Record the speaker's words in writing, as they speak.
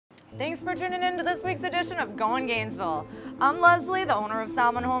Thanks for tuning in to this week's edition of Going Gainesville. I'm Lesley, the owner of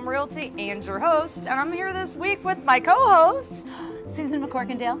Salman Home Realty and your host, and I'm here this week with my co-host, Susan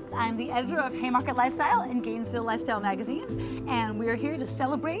McCorkindale. I'm the editor of Haymarket Lifestyle and Gainesville Lifestyle Magazines, and we're here to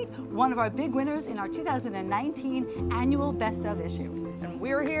celebrate one of our big winners in our 2019 annual Best of issue. And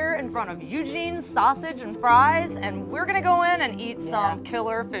we're here in front of Eugene's Sausage and Fries, and we're gonna go in and eat some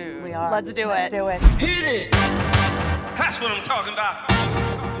killer food. We are. Let's do it. Let's do it. Hit it! That's what I'm talking about.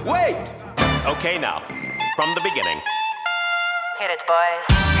 Wait! Okay, now, from the beginning. Hit it,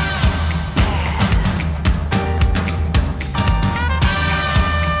 boys.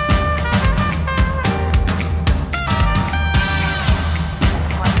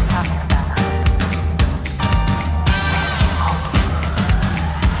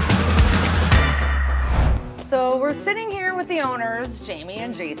 So we're sitting here with the owners, Jamie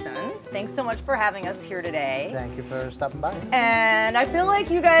and Jason. Thanks so much for having us here today. Thank you for stopping by. And I feel like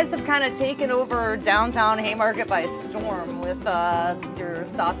you guys have kind of taken over downtown Haymarket by storm with your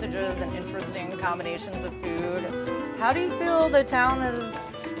sausages and interesting combinations of food. How do you feel the town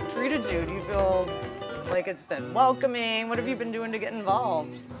has treated you? Do you feel like it's been welcoming? What have you been doing to get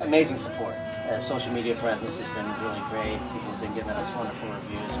involved? Amazing support. Social media presence has been really great. People have been giving us wonderful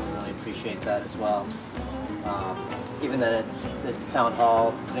reviews. We really appreciate that as well. Even the town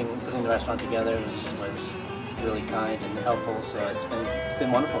hall, putting the restaurant together was really kind and helpful, so it's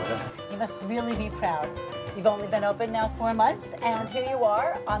been wonderful. Yeah. You must really be proud. You've only been open now 4 months, and here you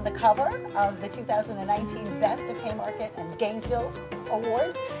are on the cover of the 2019 Best of Haymarket and Gainesville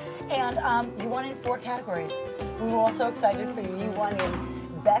Awards, and you won in 4 categories. We were also excited for you. You won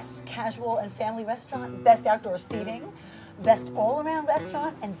in Best Casual and Family Restaurant, Best Outdoor Seating, Best All-Around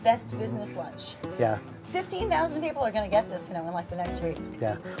Restaurant, and Best Business Lunch. Yeah. 15,000 people are going to get this, in like the next week.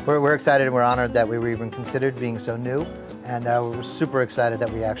 Yeah. We're excited and we're honored that we were even considered, being so new, and we're super excited that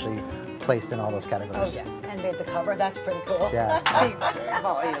we actually placed in all those categories. Oh yeah, and made the cover. That's pretty cool. Yeah.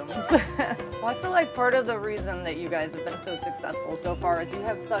 Volumes. Well, I feel like part of the reason that you guys have been so successful so far is you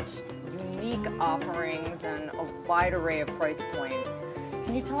have such unique offerings and a wide array of price points.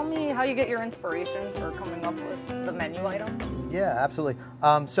 Can you tell me how you get your inspiration for coming up with the menu items? Yeah, absolutely.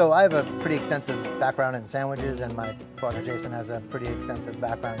 So I have a pretty extensive background in sandwiches, and my partner Jason has a pretty extensive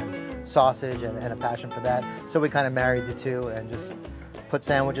background in sausage and a passion for that. So we kind of married the two and just put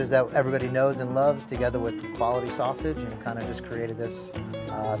sandwiches that everybody knows and loves together with quality sausage, and kind of just created this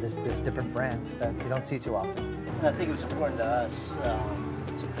this different brand that you don't see too often. I think it was important to us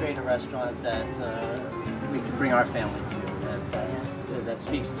to create a restaurant that we could bring our family to, and that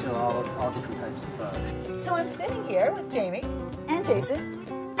speaks to all different types of folks. So I'm sitting here with Jamie and Jason,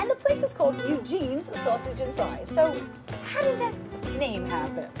 and the place is called Eugene's Sausage and Fries. So how did that name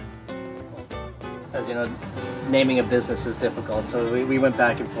happen? As you know, naming a business is difficult, so we went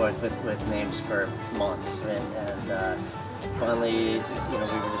back and forth with names for months, and finally, we were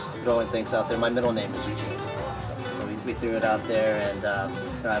just throwing things out there. My middle name is Eugene, so we threw it out there, and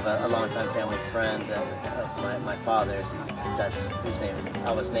I have a longtime family friend of my father's. That's whose name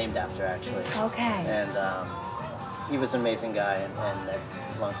I was named after, actually. Okay. And he was an amazing guy, and that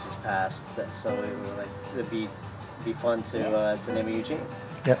long since passed. So we were like, it'd be fun to name it Eugene.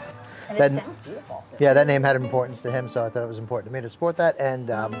 Yep. And it sounds beautiful. Yeah, that name had importance to him, so I thought it was important to me to support that. And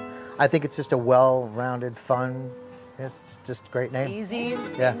I think it's just a well-rounded, fun, it's just a great name. Easy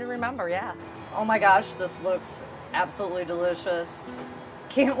name to remember, yeah. Oh my gosh, this looks absolutely delicious.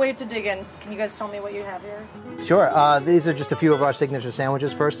 Can't wait to dig in. Can you guys tell me what you have here? Sure. These are just a few of our signature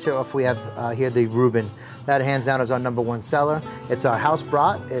sandwiches. First off, we have here the Reuben. That hands down is our #1 seller. It's our house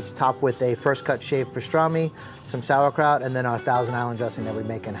brat. It's topped with a first cut shaved pastrami, some sauerkraut, and then our Thousand Island dressing that we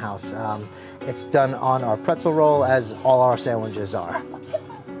make in-house. It's done on our pretzel roll, as all our sandwiches are.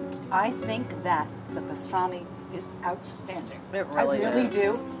 I think that the pastrami is outstanding. It really I really is.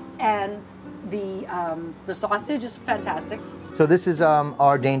 do. And the sausage is fantastic. So this is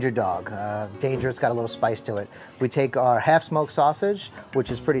our Danger Dog. Danger, it's got a little spice to it. We take our half-smoked sausage,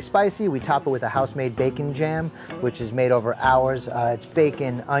 which is pretty spicy. We top it with a house-made bacon jam, which is made over hours. It's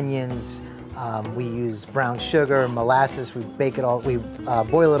bacon, onions. We use brown sugar, molasses. We bake it all. We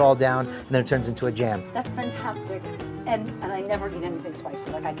boil it all down, and then it turns into a jam. That's fantastic. And I never eat anything spicy,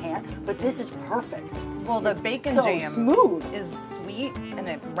 like I can't. But this is perfect. Well, the bacon so jam smooth. is sweet, and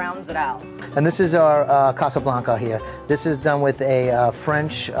it rounds it out. And this is our Casablanca here. This is done with a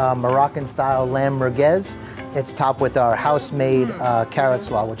French Moroccan-style lamb merguez. It's topped with our house-made carrot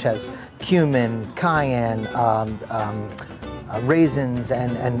slaw, which has cumin, cayenne, raisins,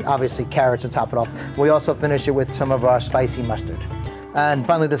 and obviously carrots to top it off. We also finish it with some of our spicy mustard. And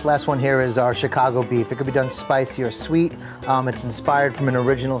finally, this last one here is our Chicago beef. It could be done spicy or sweet. It's inspired from an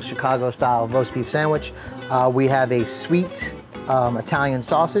original Chicago-style roast beef sandwich. We have a sweet Italian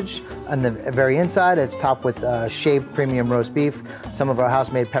sausage on the very inside. It's topped with shaved premium roast beef, some of our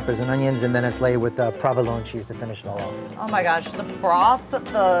house-made peppers and onions, and then it's laid with provolone cheese to finish it all off. Oh my gosh, the broth,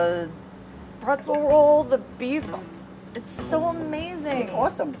 the pretzel roll, the beef, it's so amazing. It's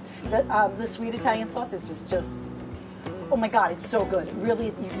awesome. The sweet Italian sausage is just, oh my God, it's so good. It really,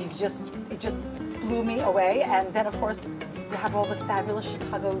 it just blew me away. And then of course, you have all the fabulous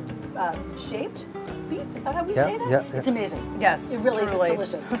Chicago shaved beef. Is that how we say that? Yeah. It's amazing. Yes, It really truly.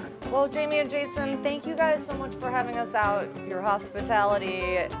 is delicious. Well, Jamie and Jason, thank you guys so much for having us out. Your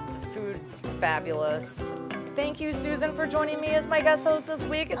hospitality, food's fabulous. Thank you, Susan, for joining me as my guest host this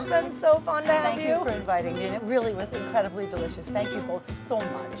week. It's been so fun to have Thank you for inviting me, and it really was incredibly delicious. Thank you both so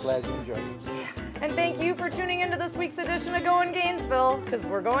much. Glad you enjoyed it. And thank you for tuning into this week's edition of Going Gainesville, because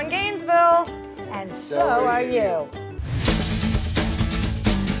we're going Gainesville. And so are you.